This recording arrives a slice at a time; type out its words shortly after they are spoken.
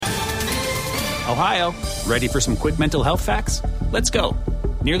Ohio, ready for some quick mental health facts? Let's go.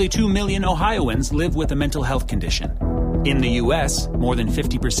 Nearly 2 million Ohioans live with a mental health condition. In the U.S., more than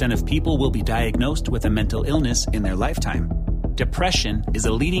 50% of people will be diagnosed with a mental illness in their lifetime. Depression is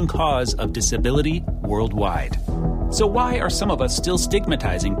a leading cause of disability worldwide. So why are some of us still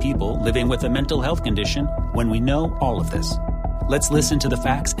stigmatizing people living with a mental health condition when we know all of this? Let's listen to the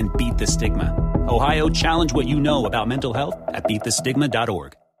facts and beat the stigma. Ohio, challenge what you know about mental health at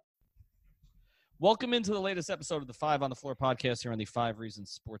beatthestigma.org. Welcome into the latest episode of the Five on the Floor podcast here on the Five Reasons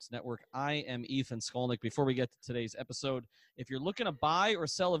Sports Network. I am Ethan Skolnick. Before we get to today's episode, if you're looking to buy or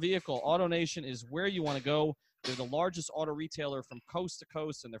sell a vehicle, AutoNation is where you want to go. They're the largest auto retailer from coast to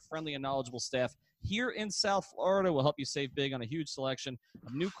coast, and their friendly and knowledgeable staff here in South Florida will help you save big on a huge selection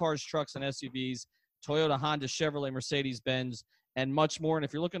of new cars, trucks, and SUVs, Toyota, Honda, Chevrolet, Mercedes-Benz, and much more. And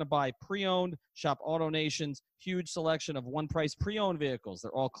if you're looking to buy pre-owned, shop AutoNation's huge selection of one-price pre-owned vehicles.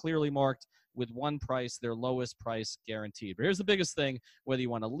 They're all clearly marked with one price, their lowest price guaranteed. But here's the biggest thing, whether you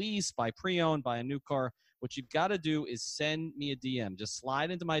want to lease, buy pre-owned, buy a new car, what you've got to do is send me a DM. Just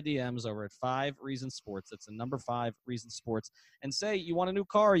slide into my DMs over at 5 Reasons Sports. That's the number 5 Reasons Sports. And say you want a new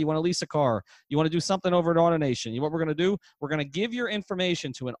car, you want to lease a car, you want to do something over at AutoNation. You know what we're going to do? We're going to give your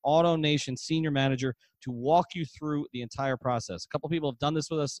information to an AutoNation senior manager to walk you through the entire process. A couple people have done this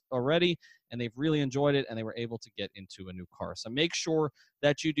with us already, and they've really enjoyed it, and they were able to get into a new car. So make sure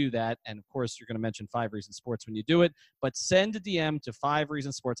that you do that. And, of course, you're going to mention 5 Reasons Sports when you do it. But send a DM to 5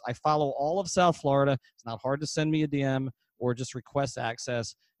 Reasons Sports. I follow all of South Florida. It's not hard to send me a DM or just request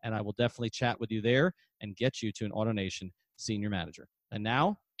access, and I will definitely chat with you there and get you to an AutoNation senior manager. And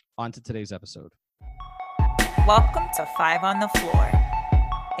now, on to today's episode. Welcome to 5 on the Floor,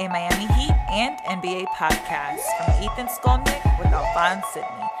 a Miami Heat and NBA podcast from Ethan Skolnick with Alphonse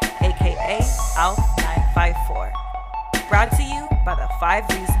Sidney, a.k.a. Alf954. Brought to you by the 5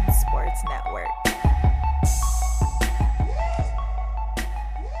 Reasons Sports Network.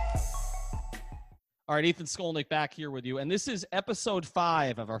 All right, Ethan Skolnick back here with you. And this is episode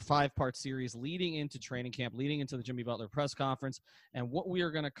 5 of our 5-part series leading into training camp, leading into the Jimmy Butler press conference. And what we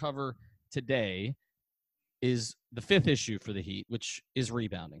are going to cover today is the 5th issue for the Heat, which is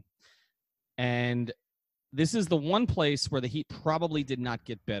rebounding. And this is the one place where the Heat probably did not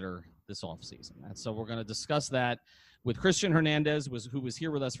get better this offseason. And so we're going to discuss that with Christian Hernandez, who was here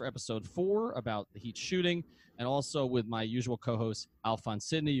with us for episode 4 about the Heat shooting, and also with my usual co-host, Alphonse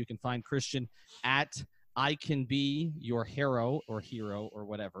Sidney. You can find Christian at I Can Be Your Hero or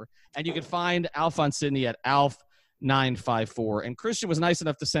whatever. And you can find Alphonse Sidney at Alf954. And Christian was nice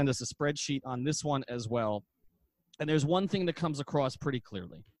enough to send us a spreadsheet on this one as well. And there's one thing that comes across pretty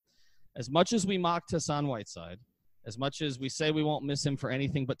clearly. As much as we mock Hassan Whiteside, as much as we say we won't miss him for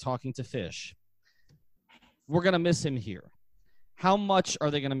anything but talking to fish, we're going to miss him here. How much are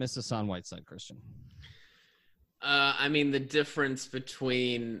they going to miss Hassan Whiteside, Christian? I mean, the difference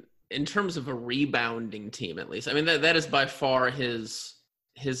between, in terms of a rebounding team, at least, I mean, that is by far his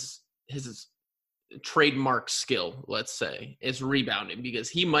trademark skill, let's say, is rebounding, because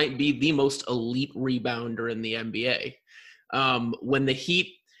he might be the most elite rebounder in the NBA. When the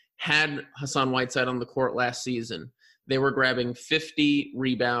Heat had Hassan Whiteside on the court last season, they were grabbing 50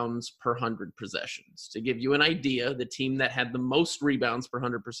 rebounds per 100 possessions. To give you an idea, the team that had the most rebounds per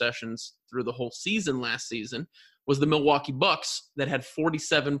 100 possessions through the whole season last season was the Milwaukee Bucks, that had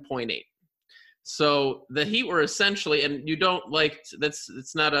 47.8. So the Heat were essentially, and you don't like,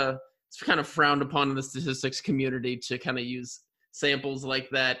 it's kind of frowned upon in the statistics community to kind of use samples like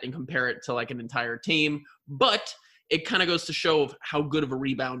that and compare it to like an entire team. But it kind of goes to show of how good of a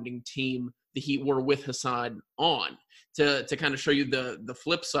rebounding team the Heat were with Hassan on. To kind of show you the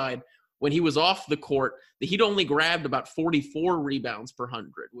flip side, when he was off the court, the Heat only grabbed about 44 rebounds per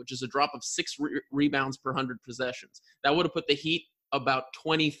 100, which is a drop of 6 rebounds per 100 possessions. That would have put the Heat about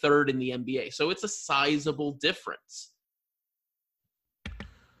 23rd in the NBA. So it's a sizable difference.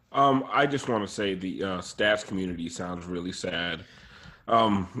 I just want to say the stats community sounds really sad.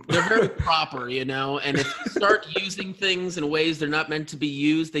 They're very proper, and if you start using things in ways they're not meant to be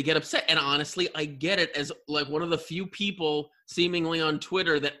used, they get upset. And honestly, I get it, as like one of the few people seemingly on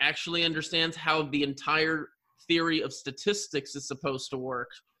Twitter that actually understands how the entire theory of statistics is supposed to work.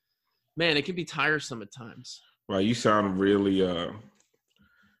 Man, it can be tiresome at times. Well, you sound really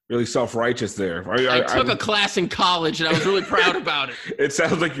self-righteous there. I took a class in college, and I was really proud about it. It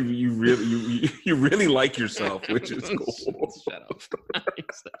sounds like you really like yourself, which is cool. Shut up.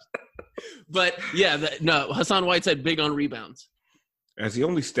 But yeah, Hassan Whiteside big on rebounds. As the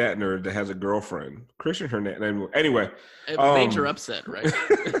only stat nerd that has a girlfriend, Christian Hernandez. Anyway, major upset, right?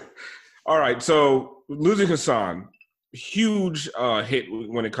 All right, so losing Hassan, huge hit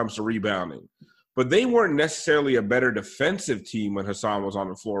when it comes to rebounding. but they weren't necessarily a better defensive team when Hassan was on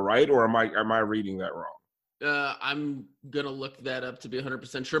the floor, right? Or am I reading that wrong? I'm going to look that up to be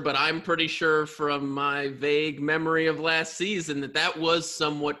 100% sure, but I'm pretty sure from my vague memory of last season that was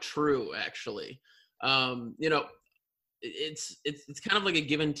somewhat true, actually. It's kind of like a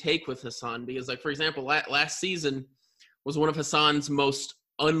give and take with Hassan because, like, for example, last season was one of Hassan's most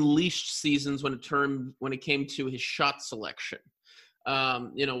unleashed seasons when it came to his shot selection.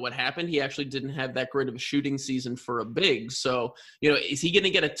 What happened? He actually didn't have that great of a shooting season for a big. So, is he going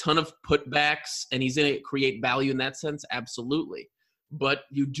to get a ton of putbacks and he's going to create value in that sense? Absolutely. But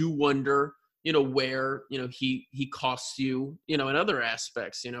you do wonder, where, he costs you, in other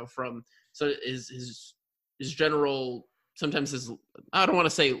aspects, so his general, sometimes his, I don't want to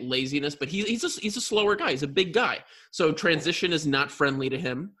say laziness, but he's a slower guy. He's a big guy. So transition is not friendly to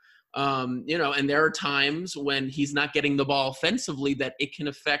him. And there are times when he's not getting the ball offensively that it can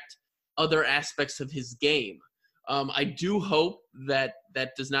affect other aspects of his game. I do hope that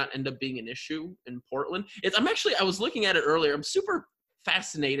does not end up being an issue in Portland. I was looking at it earlier. I'm super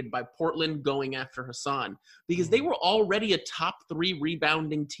fascinated by Portland going after Hassan because they were already a top 3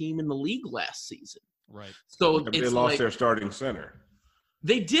 rebounding team in the league last season. Right. So they lost their starting center.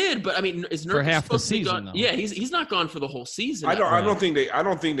 They did, but I mean, is Nurkic for half the supposed to be season? gone? Though. Yeah, he's not gone for the whole season. I don't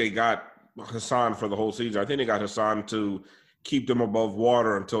think they got Hassan for the whole season. I think they got Hassan to keep them above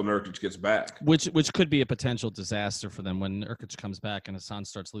water until Nurkic gets back. Which could be a potential disaster for them when Nurkic comes back and Hassan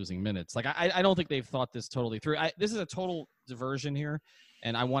starts losing minutes. Like I don't think they've thought this totally through. This is a total diversion here,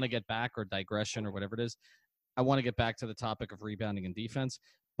 and I want to get back, or digression or whatever it is. I want to get back to the topic of rebounding and defense,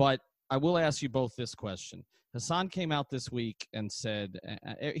 but I will ask you both this question. Hassan came out this week and said,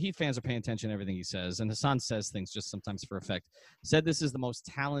 Heat fans are paying attention to everything he says, and Hassan says things just sometimes for effect, said this is the most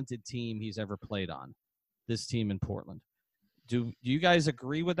talented team he's ever played on, this team in Portland. Do you guys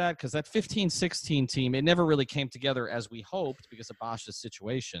agree with that? Because that 15-16 team, it never really came together as we hoped because of Bosch's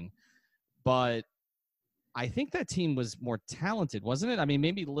situation. But I think that team was more talented, wasn't it? I mean,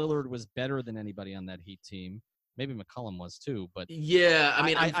 maybe Lillard was better than anybody on that Heat team. Maybe McCollum was too, but yeah, I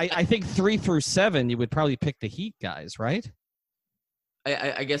mean, I think 3 through 7, you would probably pick the Heat guys, right?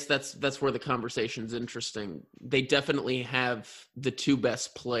 I guess that's where the conversation's interesting. They definitely have the 2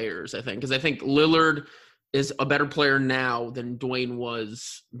 best players, I think, because I think Lillard is a better player now than Dwayne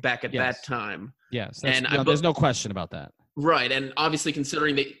was back at that time. Yes, there's no question about that. Right, and obviously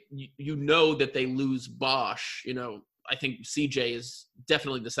considering that that they lose Bosch, I think CJ is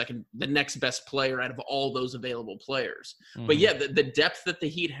definitely the next best player out of all those available players. Mm-hmm. But yeah, the depth that the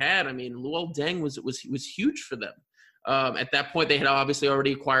Heat had, I mean, Luol Deng was huge for them. At that point, they had obviously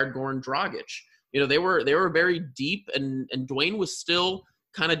already acquired Goran Dragic. They were very deep, and Dwayne was still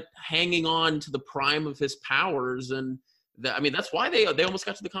kind of hanging on to the prime of his powers, and that's why they almost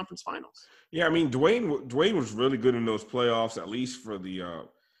got to the conference finals. Yeah, I mean, Dwayne was really good in those playoffs, at least for the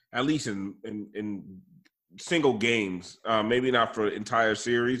at least in single games, maybe not for entire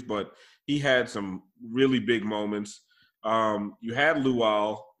series, but he had some really big moments. You had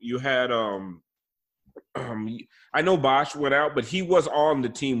Luol, you had I know Bosch went out, but he was on the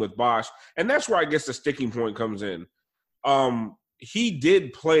team with Bosch, and that's where I guess the sticking point comes in. He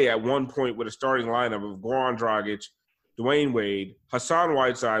did play at one point with a starting lineup of Goran Dragic, Dwayne Wade, Hassan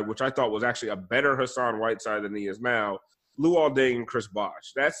Whiteside, which I thought was actually a better Hassan Whiteside than he is now, Luol Deng, and Chris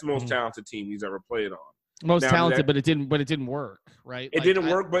Bosh. That's the most talented team he's ever played on. Most talented, but it didn't work, right? It didn't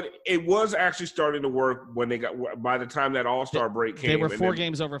work, but it was actually starting to work when they got. By the time that All-Star break came, they were 4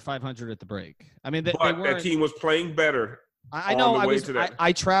 games over 500 at the break. I mean, that team was playing better. I know.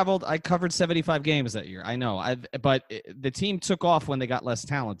 I traveled. I covered 75 games that year. I know. But the team took off when they got less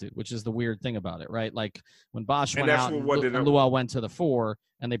talented, which is the weird thing about it, right? Like when Bosch went out and Luol went to the 4,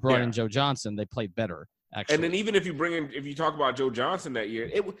 and they brought in Joe Johnson, they played better. Actually. And then even if you talk about Joe Johnson that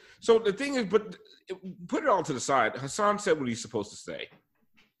year, so the thing is, put it all to the side. Hassan said what he's supposed to say,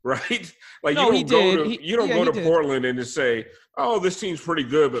 right? Like no, you don't go to Portland and just say, "Oh, this team's pretty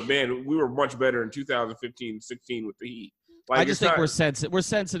good," but man, we were much better in 2015-16 with the Heat. Like, I just think we're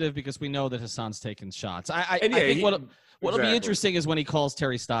sensitive because we know that Hassan's taken shots. I think what'll be interesting is when he calls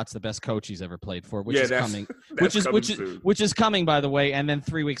Terry Stotts the best coach he's ever played for, which is coming. Which is coming, by the way. And then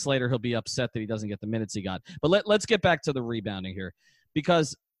 3 weeks later, he'll be upset that he doesn't get the minutes he got. But let's get back to the rebounding here,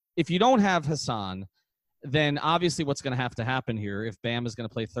 because if you don't have Hassan, then obviously what's going to have to happen here, if Bam is going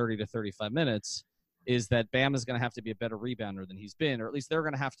to play 30 to 35 minutes, is that Bam is going to have to be a better rebounder than he's been, or at least they're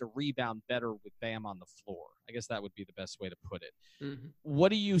going to have to rebound better with Bam on the floor. I guess that would be the best way to put it. Mm-hmm. What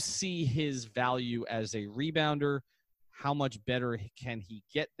do you see his value as a rebounder? How much better can he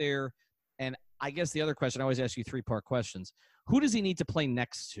get there? And I guess the other question, I always ask you 3-part questions. Who does he need to play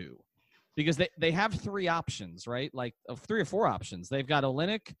next to because they have three options, right? Like 3 or 4 options. They've got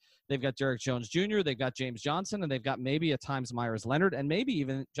Olynyk, they've got Derrick Jones Jr., they've got James Johnson, and they've got maybe at times Myers Leonard, and maybe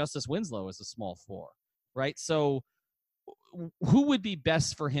even Justice Winslow as a small 4, right? So who would be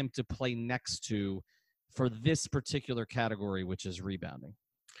best for him to play next to for this particular category, which is rebounding?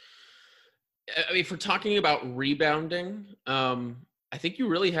 I mean, if we're talking about rebounding, I think you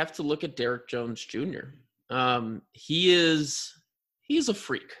really have to look at Derrick Jones Jr. He's a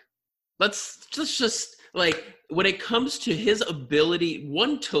freak. Let's just like, when it comes to his ability,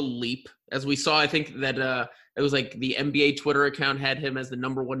 one, to leap, as we saw, I think that it was like the NBA Twitter account had him as the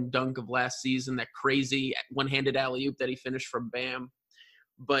 #1 dunk of last season, that crazy one-handed alley-oop that he finished from Bam.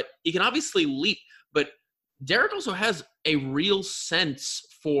 But he can obviously leap, but Derrick also has a real sense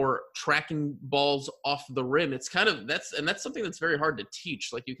for tracking balls off the rim. It's kind of that's something that's very hard to teach.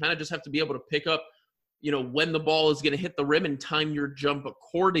 Like, you kind of just have to be able to pick up, when the ball is going to hit the rim and time your jump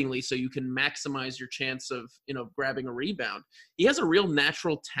accordingly so you can maximize your chance of, grabbing a rebound. He has a real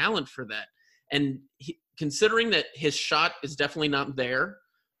natural talent for that. And considering that his shot is definitely not there,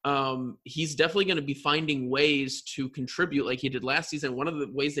 he's definitely going to be finding ways to contribute like he did last season. One of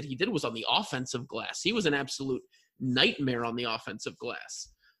the ways that he did was on the offensive glass. He was an absolute nightmare on the offensive glass.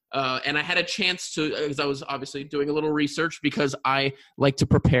 And I had a chance to, because I was obviously doing a little research because I like to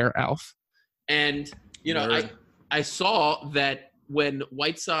prepare, Alf. And, I saw that when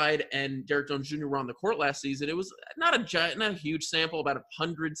Whiteside and Derrick Jones Jr. were on the court last season, it was not a huge sample, about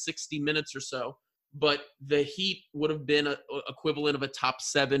 160 minutes or so. But the Heat would have been equivalent of a top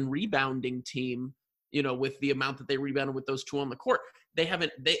 7 rebounding team, with the amount that they rebounded with those two on the court.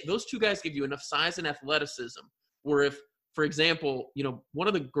 Those two guys give you enough size and athleticism where if, for example, one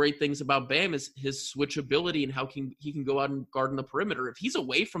of the great things about Bam is his switchability and how he can go out and guard in the perimeter. If he's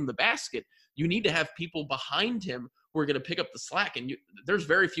away from the basket, you need to have people behind him who are going to pick up the slack. And there's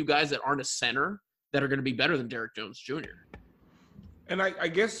very few guys that aren't a center that are going to be better than Derrick Jones Jr. And I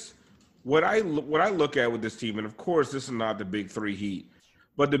guess what I look at with this team, and of course this is not the Big Three Heat,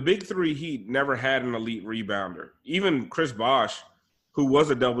 but the Big Three Heat never had an elite rebounder. Even Chris Bosh, who was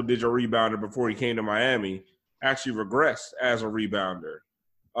a double-digit rebounder before he came to Miami, actually regressed as a rebounder.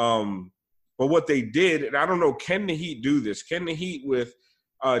 But what they did, and I don't know, can the Heat do this? Can the Heat with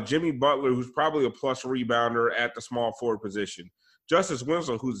Jimmy Butler, who's probably a plus rebounder at the small forward position, Justice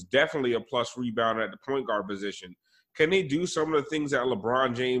Winslow, who's definitely a plus rebounder at the point guard position, can they do some of the things that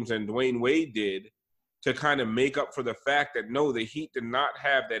LeBron James and Dwayne Wade did to kind of make up for the fact that, no, the Heat did not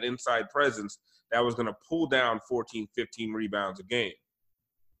have that inside presence that was going to pull down 14, 15 rebounds a game?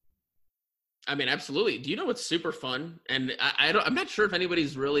 I mean, absolutely. Do you know what's super fun? And I'm not sure if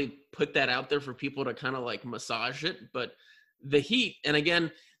anybody's really put that out there for people to kind of like massage it, but the Heat, and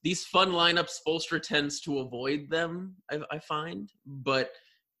again, these fun lineups, Spoelstra tends to avoid them, I find, but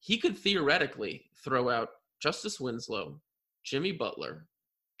he could theoretically throw out Justice Winslow, Jimmy Butler,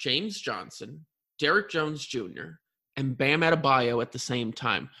 James Johnson, Derrick Jones Jr., and Bam Adebayo at the same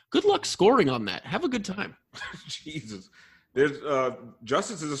time. Good luck scoring on that. Have a good time. Jesus. There's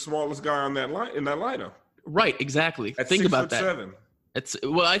Justice is the smallest guy on that in that lineup. Right, exactly. At Think about that.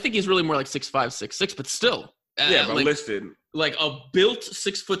 6'7". I think he's really more like 6'5", 6'6", but still. Yeah, but listed. Like a built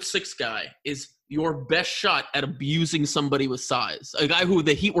 6'6" guy is your best shot at abusing somebody with size. A guy who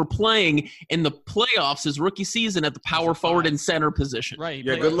the Heat were playing in the playoffs his rookie season at the power forward and center position. Right.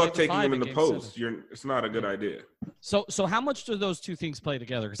 Yeah, good luck taking him in the post. It's not a good idea. So how much do those two things play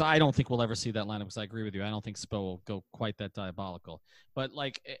together? Because I don't think we'll ever see that lineup, because I agree with you. I don't think Spo will go quite that diabolical. But,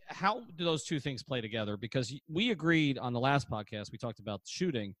 like, how do those two things play together? Because we agreed on the last podcast, we talked about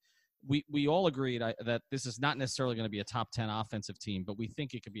shooting. We all agreed that this is not necessarily going to be a top 10 offensive team, but we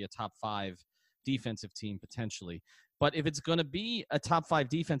think it could be a top 5 defensive team potentially. But if it's going to be a top 5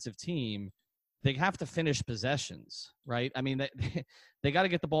 defensive team, they have to finish possessions, right? I mean, they got to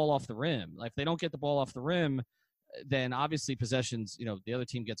get the ball off the rim. Like, if they don't get the ball off the rim, then obviously possessions, the other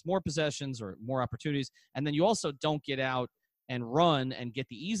team gets more possessions or more opportunities. And then you also don't get out and run and get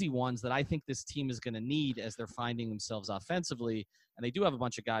the easy ones that I think this team is going to need as they're finding themselves offensively. And they do have a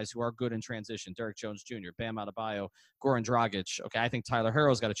bunch of guys who are good in transition. Derrick Jones Jr., Bam Adebayo, Goran Dragic. Okay, I think Tyler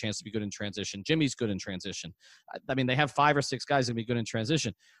Herro's got a chance to be good in transition. Jimmy's good in transition. I mean, they have 5 or 6 guys that can be good in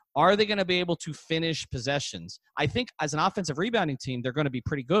transition. Are they going to be able to finish possessions? I think as an offensive rebounding team, they're going to be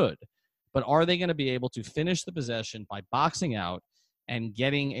pretty good. But are they going to be able to finish the possession by boxing out and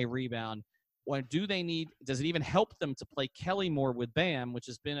getting a rebound? Or does it even help them to play Kelly more with Bam, which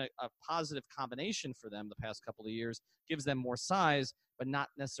has been a positive combination for them the past couple of years, gives them more size, but not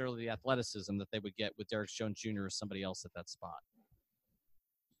necessarily the athleticism that they would get with Derrick Jones Jr. or somebody else at that spot?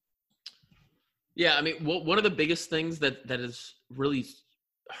 Yeah, I mean, one of the biggest things that is really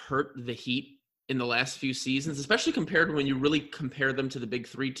hurt the Heat in the last few seasons, especially compared to when you really compare them to the big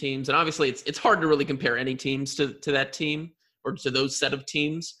three teams. And obviously it's hard to really compare any teams to that team or to those set of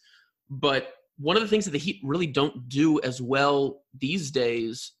teams. But one of the things that the Heat really don't do as well these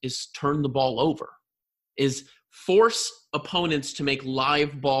days is turn the ball over, is force opponents to make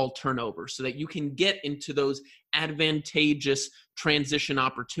live ball turnovers so that you can get into those advantageous transition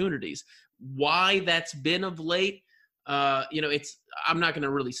opportunities. Why that's been of late, I'm not going to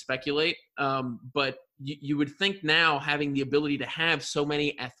really speculate, but you would think now having the ability to have so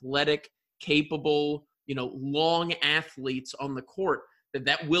many athletic, capable, long athletes on the court,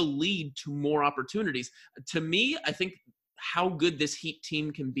 that will lead to more opportunities. To me, I think how good this Heat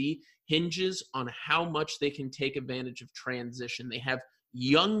team can be hinges on how much they can take advantage of transition. They have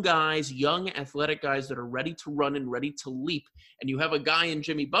young guys, young athletic guys that are ready to run and ready to leap. And you have a guy in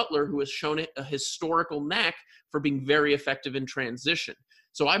Jimmy Butler who has shown a historical knack for being very effective in transition.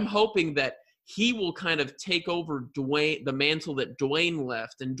 So I'm hoping that he will kind of take over the mantle that Dwayne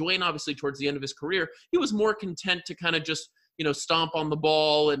left. And Dwayne, obviously, towards the end of his career, he was more content to kind of just, stomp on the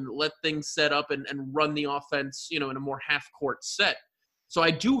ball and let things set up and run the offense, in a more half-court set. So I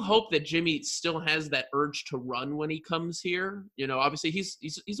do hope that Jimmy still has that urge to run when he comes here. Obviously he's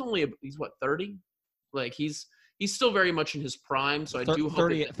only 30? Like he's still very much in his prime. So I do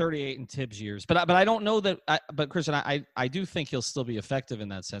hope 38 in Tibbs years. But I don't know that. But Christian, I do think he'll still be effective in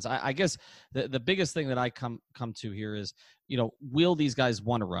that sense. I guess the biggest thing that I come to here is, will these guys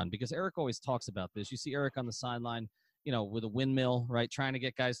want to run? Because Eric always talks about this. You see Eric on the sideline, with a windmill, right? Trying to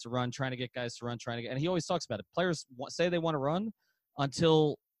get guys to run, and he always talks about it. Players say they want to run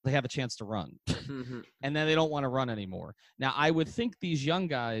until they have a chance to run. Mm-hmm. And then they don't want to run anymore. Now, I would think these young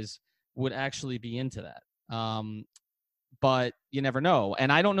guys would actually be into that. But you never know.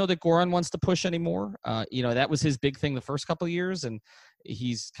 And I don't know that Goran wants to push anymore. That was his big thing the first couple of years, and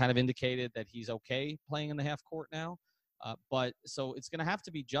he's kind of indicated that he's okay playing in the half court now. But so it's going to have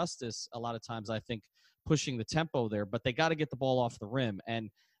to be Justice a lot of times, I think, pushing the tempo there, but they got to get the ball off the rim. And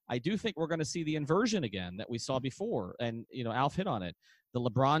I do think we're going to see the inversion again that we saw before. And, Alf hit on it, the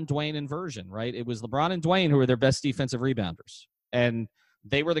LeBron-Dwayne inversion, right? It was LeBron and Dwayne who were their best defensive rebounders. And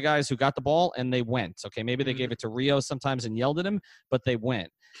they were the guys who got the ball and they went. Okay, maybe they gave it to Rio sometimes and yelled at him, but they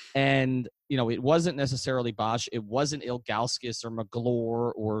went. And, it wasn't necessarily Bosh. It wasn't Ilgauskas or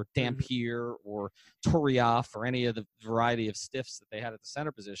McGlure or Dampier or Turiaf or any of the variety of stiffs that they had at the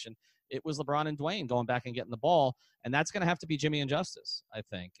center position. It was LeBron and Dwayne going back and getting the ball, and that's going to have to be Jimmy and Justice, I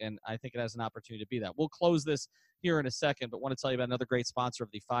think. And I think it has an opportunity to be that. We'll close this here in a second, but want to tell you about another great sponsor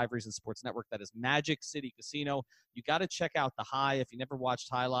of the Five Reasons Sports Network. That is Magic City Casino. You got to check out the High if you never watched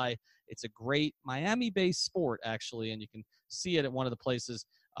High Lie. It's a great Miami-based sport, actually, and you can see it at one of the places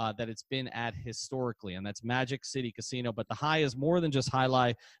that it's been at historically, and that's Magic City Casino. But the High is more than just High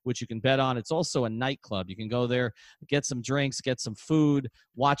Lie, which you can bet on. It's also a nightclub. You can go there, get some drinks, get some food,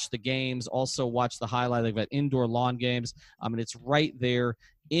 watch the games, also watch the High Lie. They've got indoor lawn games. And it's right there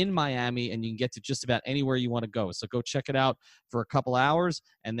in Miami, and you can get to just about anywhere you want to go. So go check it out for a couple hours,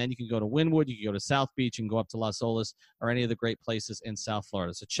 and then you can go to Wynwood, you can go to South Beach, you can go up to Las Olas or any of the great places in South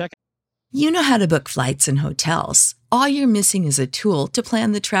Florida. So check. You know how to book flights and hotels. All you're missing is a tool to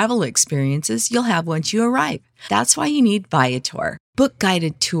plan the travel experiences you'll have once you arrive. That's why you need Viator. Book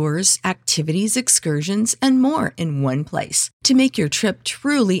guided tours, activities, excursions, and more in one place to make your trip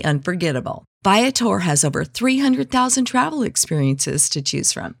truly unforgettable. Viator has over 300,000 travel experiences to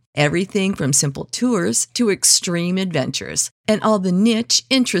choose from. Everything from simple tours to extreme adventures and all the niche,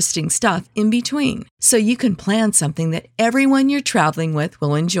 interesting stuff in between. So you can plan something that everyone you're traveling with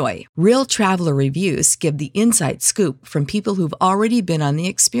will enjoy. Real traveler reviews give the inside scoop from people who've already been on the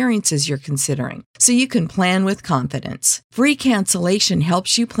experiences you're considering. So you can plan with confidence. Free cancellation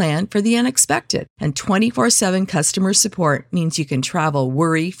helps you plan for the unexpected. And 24/7 customer support means you can travel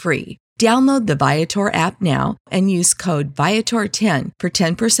worry-free. Download the Viator app now and use code Viator10 for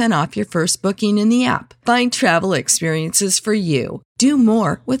 10% off your first booking in the app. Find travel experiences for you. Do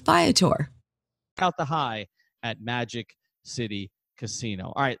more with Viator. Out the High at Magic City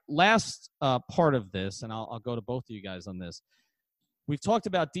Casino. All right, last part of this, and I'll go to both of you guys on this. We've talked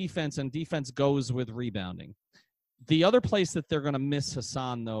about defense, and defense goes with rebounding. The other place that they're going to miss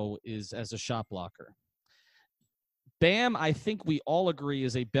Hassan, though, is as a shot blocker. Bam, I think we all agree,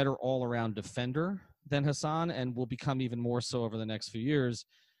 is a better all-around defender than Hassan and will become even more so over the next few years.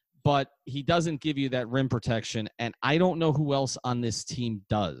 But he doesn't give you that rim protection, and I don't know who else on this team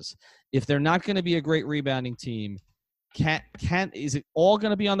does. If they're not going to be a great rebounding team, is it all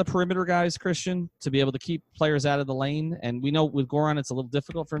going to be on the perimeter guys, Christian, to be able to keep players out of the lane? And we know with Goran, it's a little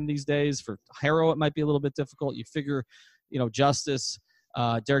difficult for him these days. For Harrow, it might be a little bit difficult. You figure, Justice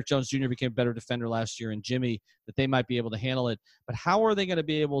Derek Jones Jr. became a better defender last year, and Jimmy, that they might be able to handle it. But how are they going to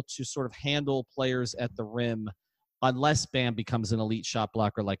be able to sort of handle players at the rim unless Bam becomes an elite shot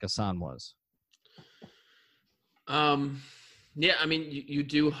blocker like Hassan was? Yeah, I mean, you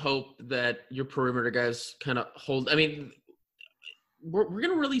do hope that your perimeter guys kind of hold. I mean, we're going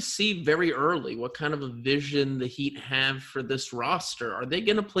to really see very early what kind of a vision the Heat have for this roster. Are they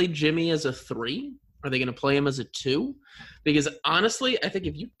going to play Jimmy as a 3? Are they going to play him as a 2? Because honestly, I think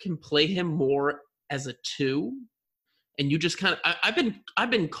if you can play him more as a 2, and you just kind of,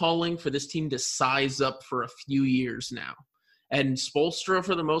 I've been calling for this team to size up for a few years now, and Spoelstra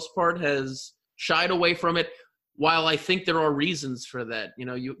for the most part has shied away from it. While I think there are reasons for that, you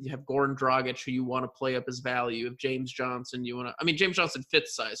know, you have Goran Dragic who you want to play up his value. You have James Johnson, James Johnson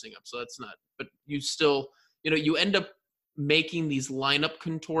fits sizing up, so that's not. But you still, you end up making these lineup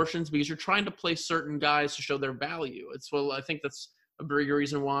contortions because you're trying to play certain guys to show their value. I think that's a bigger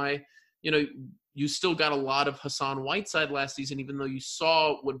reason why, you still got a lot of Hassan Whiteside last season, even though you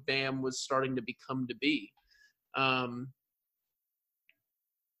saw what Bam was starting to become to be. What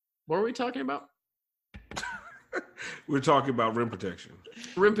were we talking about? We're talking about rim protection.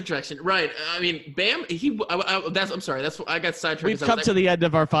 Rim protection, right? I mean, Bam. I'm sorry. That's what I got sidetracked. We've come to the end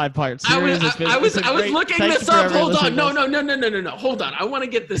of our 5-part series. I was looking this up. Hold on. No. Hold on. I want to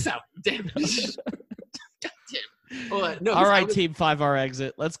get this out. Damn it. God damn. Hold on. No, all right, Team 5R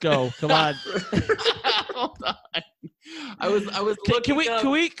exit. Let's go. Come on. Hold on. I was. Can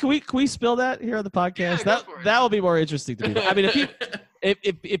we spill that here on the podcast? Yeah, that will be more interesting to me. I mean,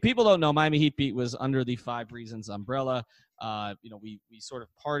 if people don't know, Miami Heat Beat was under the 5 Reasons umbrella. We sort of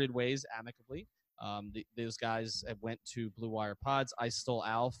parted ways amicably. Those guys went to Blue Wire Pods. I stole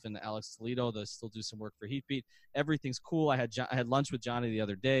Alf and Alex Toledo to still do some work for Heat Beat. Everything's cool. I had lunch with Johnny the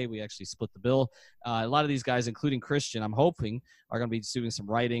other day. We actually split the bill. A lot of these guys, including Christian, I'm hoping are going to be doing some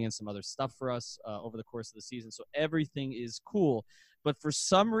writing and some other stuff for us over the course of the season. So everything is cool. But for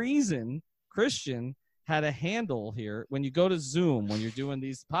some reason, Christian had a handle here. When you go to Zoom, when you're doing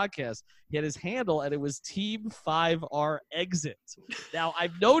these podcasts, he had his handle, and it was Team 5R Exit. Now,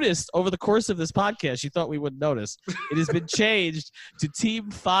 I've noticed over the course of this podcast, you thought we wouldn't notice, it has been changed to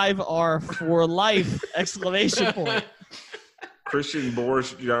Team 5R for life! ! Christian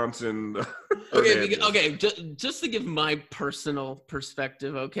Boris Johnson. Okay. Just to give my personal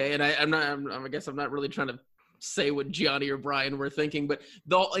perspective, okay, and I guess I'm not really trying to say what Gianni or Brian were thinking, but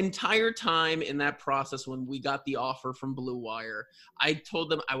the entire time in that process when we got the offer from Blue Wire, I told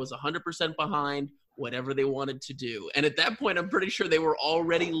them I was 100% behind whatever they wanted to do. And at that point, I'm pretty sure they were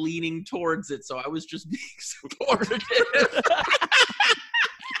already leaning towards it, so I was just being supportive.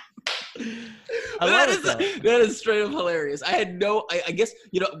 That is straight up hilarious. I guess,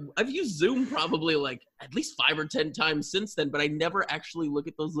 I've used Zoom probably like at least 5 or 10 times since then, but I never actually look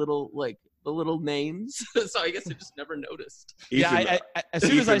at those little, the little names. So I guess I just never noticed. Yeah, as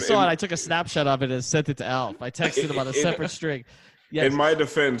soon as I saw it, I took a snapshot of it and sent it to Alf. I texted him on a separate string. Yes. In my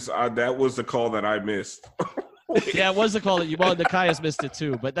defense, that was the call that I missed. Yeah, it was the call that Nikias missed it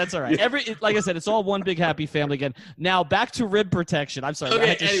too, but that's all right. Like I said, it's all one big happy family again. Now back to rib protection. I'm sorry, I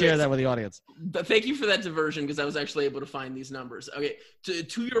had to share that with the audience. But thank you for that diversion because I was actually able to find these numbers. Okay,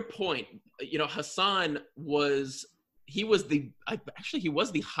 to your point, Hassan was the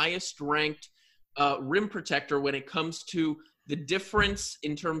highest ranked rim protector when it comes to the difference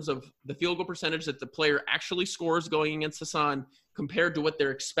in terms of the field goal percentage that the player actually scores going against Hassan compared to what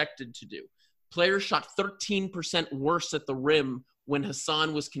they're expected to do. Players shot 13% worse at the rim when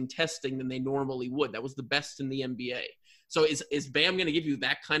Hassan was contesting than they normally would. That was the best in the NBA. So is Bam going to give you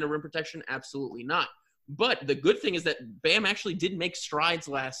that kind of rim protection? Absolutely not. But the good thing is that Bam actually did make strides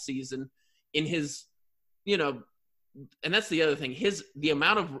last season in his, and that's the other thing. The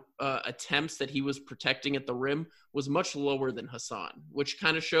amount of attempts that he was protecting at the rim was much lower than Hassan, which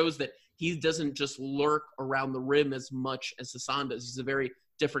kind of shows that he doesn't just lurk around the rim as much as Hassan does. He's a very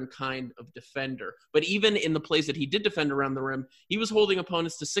different kind of defender. But even in the plays that he did defend around the rim, he was holding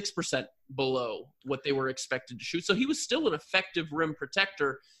opponents to 6% below what they were expected to shoot. So he was still an effective rim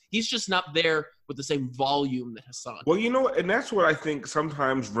protector. He's just not there with the same volume that Hassan. Well, and that's what I think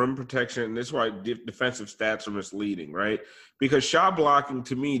sometimes rim protection, and this is why defensive stats are misleading, right? Because shot blocking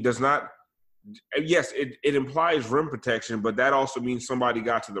to me does not – yes, it implies rim protection, but that also means somebody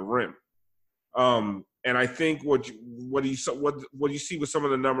got to the rim. And I think what you see with some of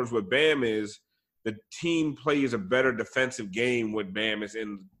the numbers with Bam is the team plays a better defensive game when Bam is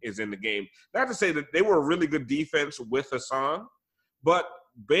in the game. Not to say that they were a really good defense with Hassan, but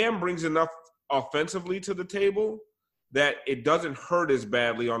Bam brings enough offensively to the table that it doesn't hurt as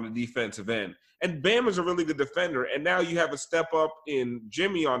badly on the defensive end. And Bam is a really good defender. And now you have a step up in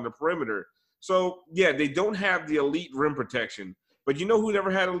Jimmy on the perimeter. So, yeah, they don't have the elite rim protection. But you know who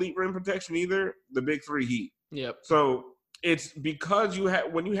never had elite rim protection either? The Big Three Heat. Yep. So it's because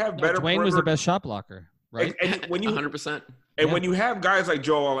when you have better Dwayne was the best shot blocker, right? And when you 100%. And when you have guys like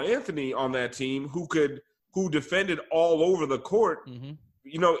Joel Anthony on that team who defended all over the court,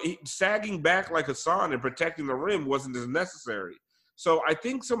 you know, sagging back like Hassan and protecting the rim wasn't as necessary. So I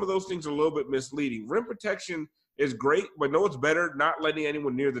think some of those things are a little bit misleading. Rim protection is great, but no, it's better not letting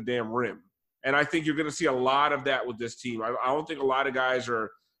anyone near the damn rim. And I think you're going to see a lot of that with this team. I don't think a lot of guys are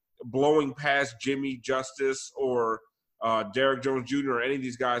blowing past Jimmy, Justice, or Derrick Jones Jr. or any of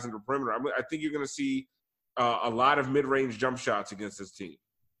these guys in the perimeter. I think you're going to see a lot of mid-range jump shots against this team.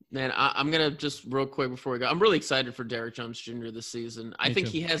 Man, I'm going to just real quick before we go. I'm really excited for Derrick Jones Jr. this season. I think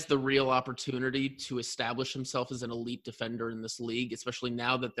he has the real opportunity to establish himself as an elite defender in this league, especially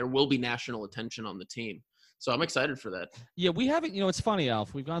now that there will be national attention on the team. So I'm excited for that. Yeah, we haven't, you know, it's funny,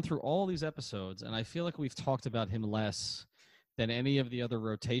 Alf. We've gone through all these episodes, and I feel like we've talked about him less than any of the other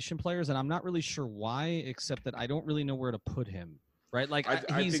rotation players, and I'm not really sure why, except that I don't really know where to put him, right? Like, I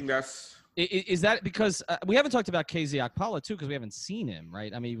think that's – is that because we haven't talked about KZ Okpala, too, because we haven't seen him,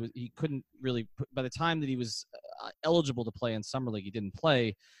 right? I mean, he couldn't really – by the time that he was eligible to play in Summer League, he didn't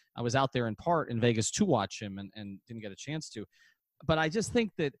play. I was out there in part in Vegas to watch him and didn't get a chance to. But I just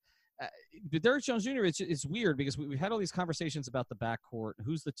think that Derrick Jones Jr., it's weird because we've had all these conversations about the backcourt,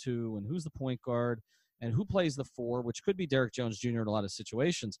 who's the two and who's the point guard and who plays the four, which could be Derrick Jones Jr. in a lot of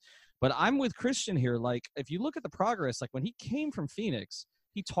situations. But I'm with Christian here. Like, if you look at the progress, like when he came from Phoenix,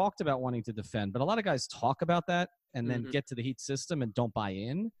 he talked about wanting to defend. But a lot of guys talk about that and then get to the Heat system and don't buy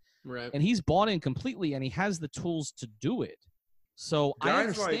in. Right. And he's bought in completely, and he has the tools to do it. So guys, I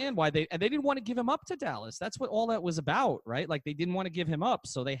understand why they didn't want to give him up to Dallas. That's what all that was about, right? Like, they didn't want to give him up.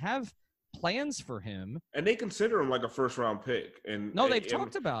 So they have plans for him. And they consider him like a first-round pick. And they've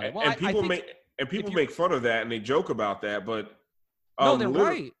talked about it. Well, and people make fun of that and they joke about that, but no, they're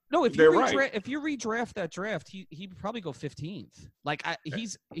right. No, if you redraft that draft, he'd probably go 15th. Like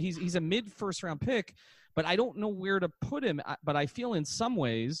he's a mid first round pick, but I don't know where to put him. But I feel in some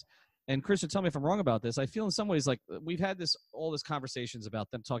ways, and Christian, tell me if I'm wrong about this, I feel in some ways like we've had all this conversations about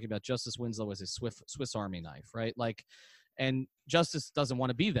them talking about Justice Winslow as a Swiss Army knife, right? Like, and Justice doesn't want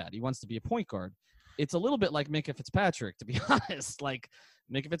to be that. He wants to be a point guard. It's a little bit like Minkah Fitzpatrick, to be honest. Like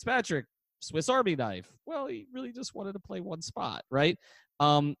Minkah Fitzpatrick, Swiss Army knife. Well, he really just wanted to play one spot, right?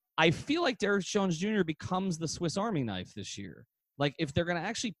 I feel like Derrick Jones Jr. becomes the Swiss Army knife this year. Like, if they're going to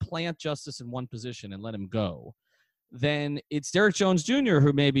actually plant Justice in one position and let him go, then it's Derrick Jones Jr.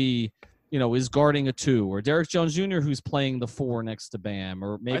 who maybe, you know, is guarding a two, or Derrick Jones Jr. who's playing the four next to Bam,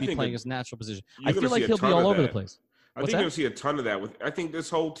 or maybe playing his natural position. I feel like he'll be all over the place. I think you're going to see a ton of that. I think this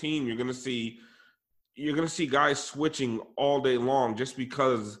whole team, you're going to see guys switching all day long just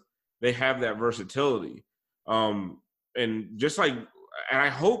because they have that versatility. And just like, and I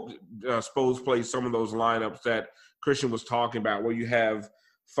hope Spose plays some of those lineups that Christian was talking about, where you have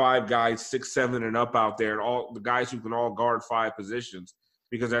five guys, 6'7" and up out there, and all the guys who can all guard five positions,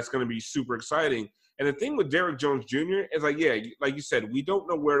 because that's going to be super exciting. And the thing with Derrick Jones Jr. is, like, yeah, like you said, we don't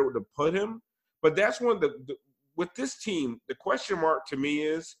know where to put him, but that's one of with this team, the question mark to me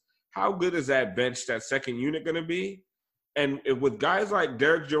is, how good is that bench, that second unit, going to be? And with guys like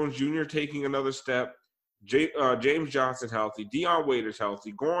Derrick Jones Jr. taking another step, James Johnson healthy, Dion Waiters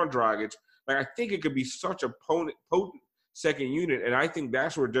healthy, Goran Dragic, like, I think it could be such a potent second unit, and I think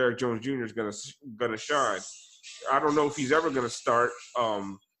that's where Derrick Jones Jr. is gonna shine. I don't know if he's ever gonna start.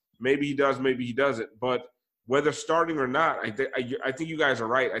 Maybe he does, maybe he doesn't. But whether starting or not, I think you guys are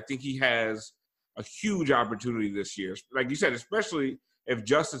right. I think he has a huge opportunity this year, like you said, especially if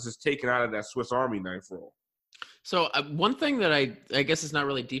Justice is taken out of that Swiss Army knife role. So one thing that I guess it's not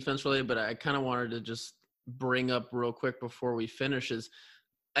really defense related, but I kind of wanted to just bring up real quick before we finish is,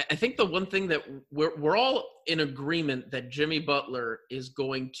 I think the one thing that we're all in agreement that Jimmy Butler is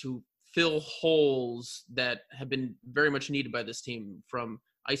going to fill holes that have been very much needed by this team, from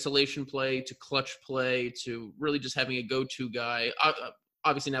isolation play to clutch play to really just having a go-to guy.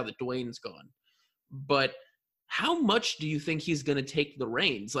 Obviously now that Dwayne's gone, but how much do you think he's going to take the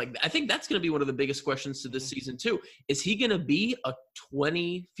reins? Like, I think that's going to be one of the biggest questions to this season too. Is he going to be a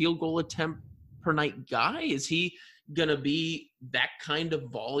 20 field goal attempt per night guy? Is he going to be that kind of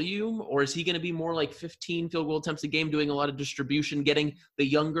volume, or is he going to be more like 15 field goal attempts a game, doing a lot of distribution, getting the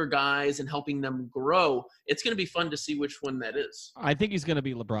younger guys and helping them grow? It's going to be fun to see which one that is. I think he's going to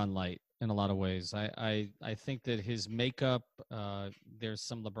be LeBron light in a lot of ways. I think that his makeup, there's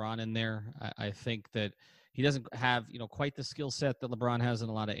some LeBron in there. I think that he doesn't have, quite the skill set that LeBron has in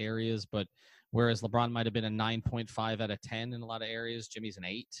a lot of areas, but whereas LeBron might have been a 9.5 out of 10 in a lot of areas. Jimmy's an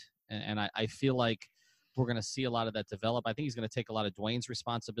 8. And I feel like we're going to see a lot of that develop. I think he's going to take a lot of Dwayne's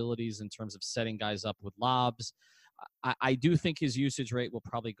responsibilities in terms of setting guys up with lobs. I do think his usage rate will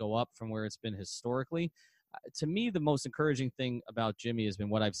probably go up from where it's been historically. To me, the most encouraging thing about Jimmy has been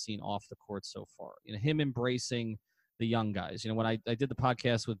what I've seen off the court so far. Him embracing the young guys. When I did the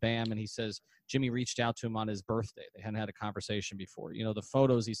podcast with Bam, and he says Jimmy reached out to him on his birthday. They hadn't had a conversation before. The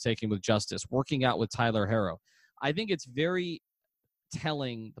photos he's taking with Justice, working out with Tyler Herro. I think it's very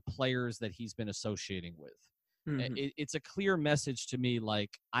telling the players that he's been associating with. Mm-hmm. It's a clear message to me,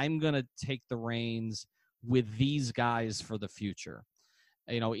 like, I'm going to take the reins with these guys for the future.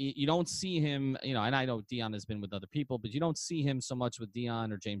 You don't see him, and I know Dion has been with other people, but you don't see him so much with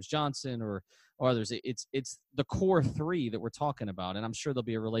Dion or James Johnson or others. It's the core 3 that we're talking about, and I'm sure there'll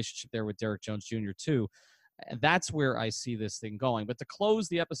be a relationship there with Derrick Jones Jr. too. And that's where I see this thing going. But to close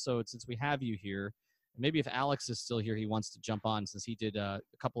the episode, since we have you here, maybe if Alex is still here, he wants to jump on since he did a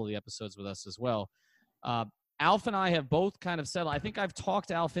couple of the episodes with us as well. Alf and I have both kind of said, I think I've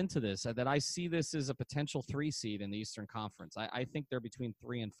talked Alf into this, that I see this as a potential 3 seed in the Eastern Conference. I think they're between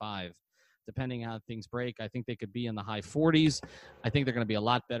 3 and 5, depending how things break. I think they could be in the high 40s. I think they're going to be a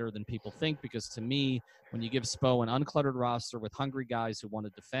lot better than people think, because to me, when you give Spo an uncluttered roster with hungry guys who want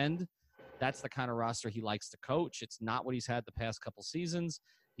to defend, that's the kind of roster he likes to coach. It's not what he's had the past couple seasons.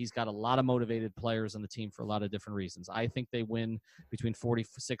 He's got a lot of motivated players on the team for a lot of different reasons. I think they win between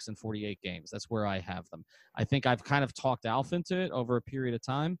 46 and 48 games. That's where I have them. I think I've kind of talked Alf into it over a period of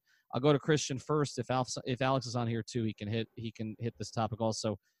time. I'll go to Christian first. If Alex is on here too, he can hit this topic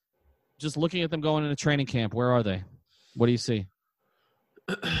also. Just looking at them going into training camp, where are they? What do you see?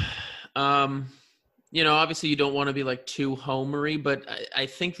 Obviously you don't want to be like too homery, but I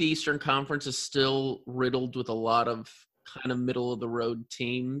think the Eastern Conference is still riddled with a lot of kind of middle of the road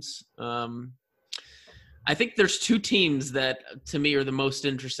teams. I think there's 2 teams that to me are the most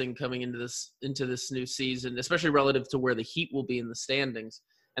interesting coming into this new season, especially relative to where the Heat will be in the standings.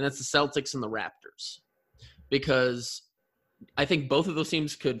 And that's the Celtics and the Raptors, because I think both of those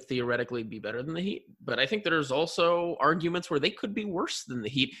teams could theoretically be better than the Heat, but I think there's also arguments where they could be worse than the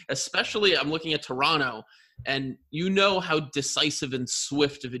Heat, especially I'm looking at Toronto, and how decisive and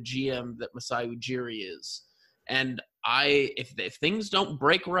swift of a GM that Masai Ujiri is. And if things don't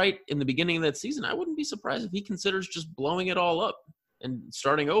break right in the beginning of that season, I wouldn't be surprised if he considers just blowing it all up and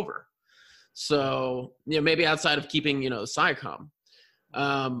starting over. So, maybe outside of keeping, SciComm.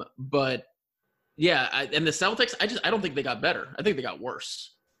 But yeah, and the Celtics, I don't think they got better. I think they got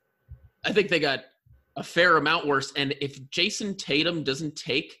worse. I think they got a fair amount worse. And if Jason Tatum doesn't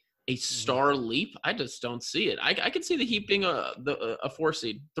take a star leap, I just don't see it. I could see the Heat being a 4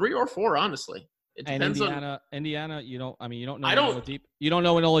 seed, 3 or 4, honestly. It depends on Indiana. You don't know. You don't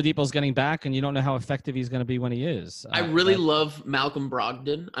know when Oladipo's getting back, and you don't know how effective he's going to be when he is. I really love Malcolm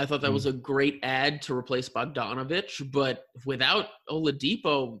Brogdon. I thought that was a great add to replace Bogdanovich, but without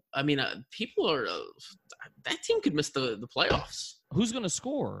Oladipo, people are that team could miss the playoffs. Who's going to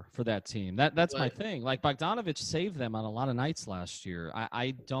score for that team? That's my thing. Like, Bogdanovich saved them on a lot of nights last year.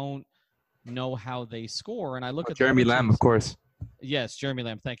 I don't know how they score, and I look at Jeremy Lamb, of course. Yes, Jeremy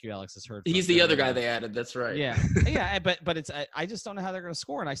Lamb. Thank you, Alex. Has heard. He's the other guy they added. That's right. Yeah, yeah. But it's I just don't know how they're going to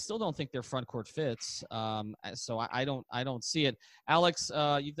score, and I still don't think their front court fits. So I don't see it. Alex,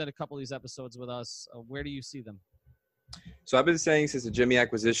 you've done a couple of these episodes with us. Where do you see them? So I've been saying since the Jimmy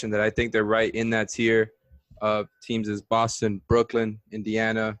acquisition that I think they're right in that tier of teams as Boston, Brooklyn,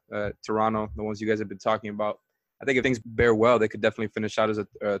 Indiana, Toronto, the ones you guys have been talking about. I think if things bear well, they could definitely finish out as a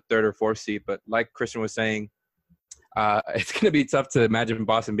 3rd or 4th seed. But like Christian was saying, it's going to be tough to imagine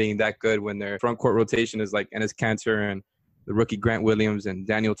Boston being that good when their front court rotation is like Enes Kanter and the rookie Grant Williams and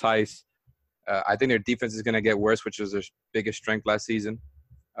Daniel Tice. I think their defense is going to get worse, which was their biggest strength last season.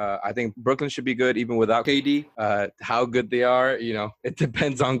 I think Brooklyn should be good even without KD. How good they are, it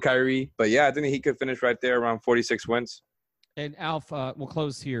depends on Kyrie. But yeah, I think he could finish right there around 46 wins. And Alf, we'll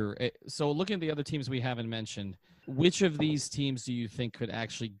close here. So looking at the other teams we haven't mentioned, which of these teams do you think could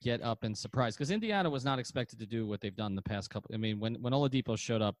actually get up and surprise? Because Indiana was not expected to do what they've done the past couple. I mean, when Oladipo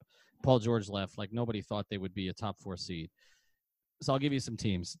showed up, Paul George left, like nobody thought they would be a top 4 seed. So I'll give you some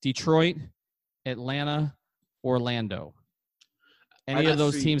teams. Detroit, Atlanta, Orlando. Any of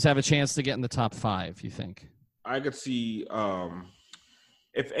those teams have a chance to get in the top 5, you think? I could see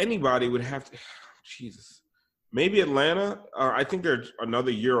if anybody would have to Jesus. Maybe Atlanta. I think they're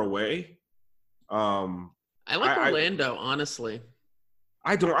another year away. I like Orlando, honestly.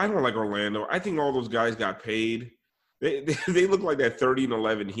 I don't like Orlando. I think all those guys got paid. They look like that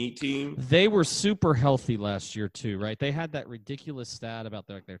 30-11 Heat team. They were super healthy last year too, right? They had that ridiculous stat about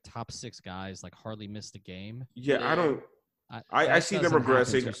their top 6 guys like hardly missed a game. Yeah, I see them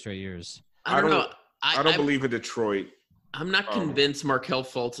regressing 2 straight years. I don't know. I don't believe in Detroit. I'm not convinced Markelle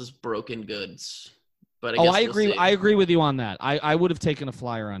Fultz is broken goods. But I agree. I agree with you on that. I would have taken a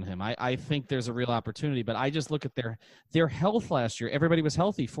flyer on him. I think there's a real opportunity, but I just look at their health last year. Everybody was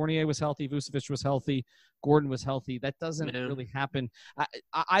healthy. Fournier was healthy. Vucevic was healthy. Gordon was healthy. That doesn't really happen.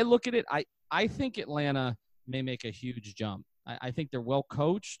 I look at it. I think Atlanta may make a huge jump. I think they're well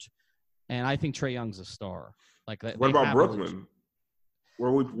coached, and I think Trae Young's a star. Like that. What about Brooklyn? Where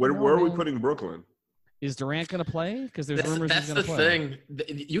are we putting Brooklyn? Is Durant going to play? Because there's rumors he's going to play. That's the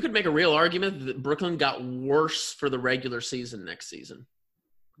thing. You could make a real argument that Brooklyn got worse for the regular season next season.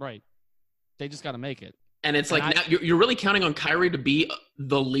 Right. They just got to make it. And it's now you're really counting on Kyrie to be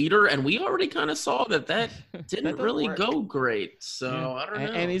the leader, and we already kind of saw that didn't really go great. So I don't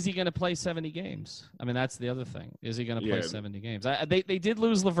know. And is he going to play 70 games? I mean, that's the other thing. Is he going to play 70 games? They did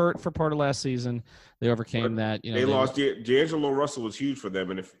lose LeVert for part of last season. They overcame that. They lost D'Angelo Russell was huge for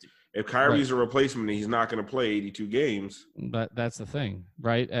them, and if Kyrie's a replacement, he's not going to play 82 games. But that's the thing,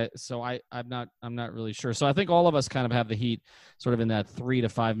 right? So I'm not really sure. So I think all of us kind of have the Heat sort of in that 3 to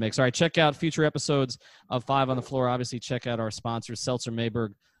 5 mix. All right, check out future episodes of 5 on the Floor. Obviously, check out our sponsors, Seltzer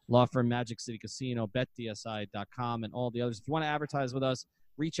Mayberg, Law Firm, Magic City Casino, BetDSI.com, and all the others. If you want to advertise with us,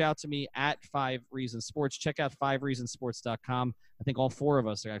 reach out to me at 5 Reasons Sports. Check out 5reasonsports.com. I think all 4 of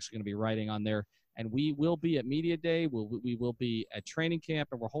us are actually going to be writing on there. And we will be at Media Day. We will be at training camp,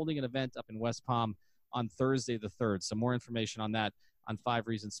 and we're holding an event up in West Palm on Thursday the 3rd. So more information on that on 5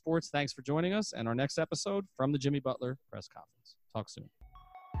 Reasons Sports. Thanks for joining us. And our next episode from the Jimmy Butler press conference. Talk soon.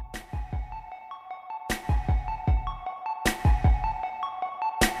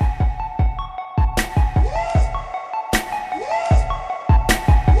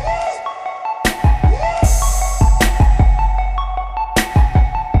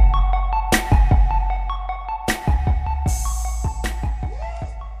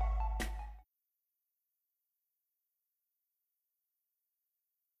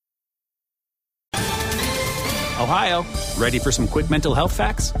 Ohio, ready for some quick mental health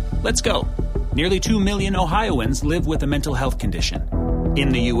facts? Let's go. Nearly 2 million Ohioans live with a mental health condition. In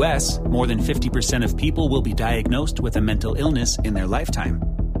the U.S., more than 50% of people will be diagnosed with a mental illness in their lifetime.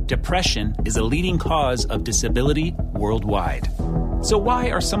 Depression is a leading cause of disability worldwide. So why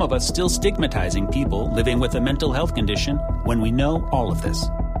are some of us still stigmatizing people living with a mental health condition when we know all of this?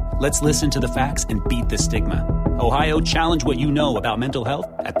 Let's listen to the facts and beat the stigma. Ohio, challenge what you know about mental health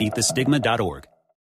at beatthestigma.org.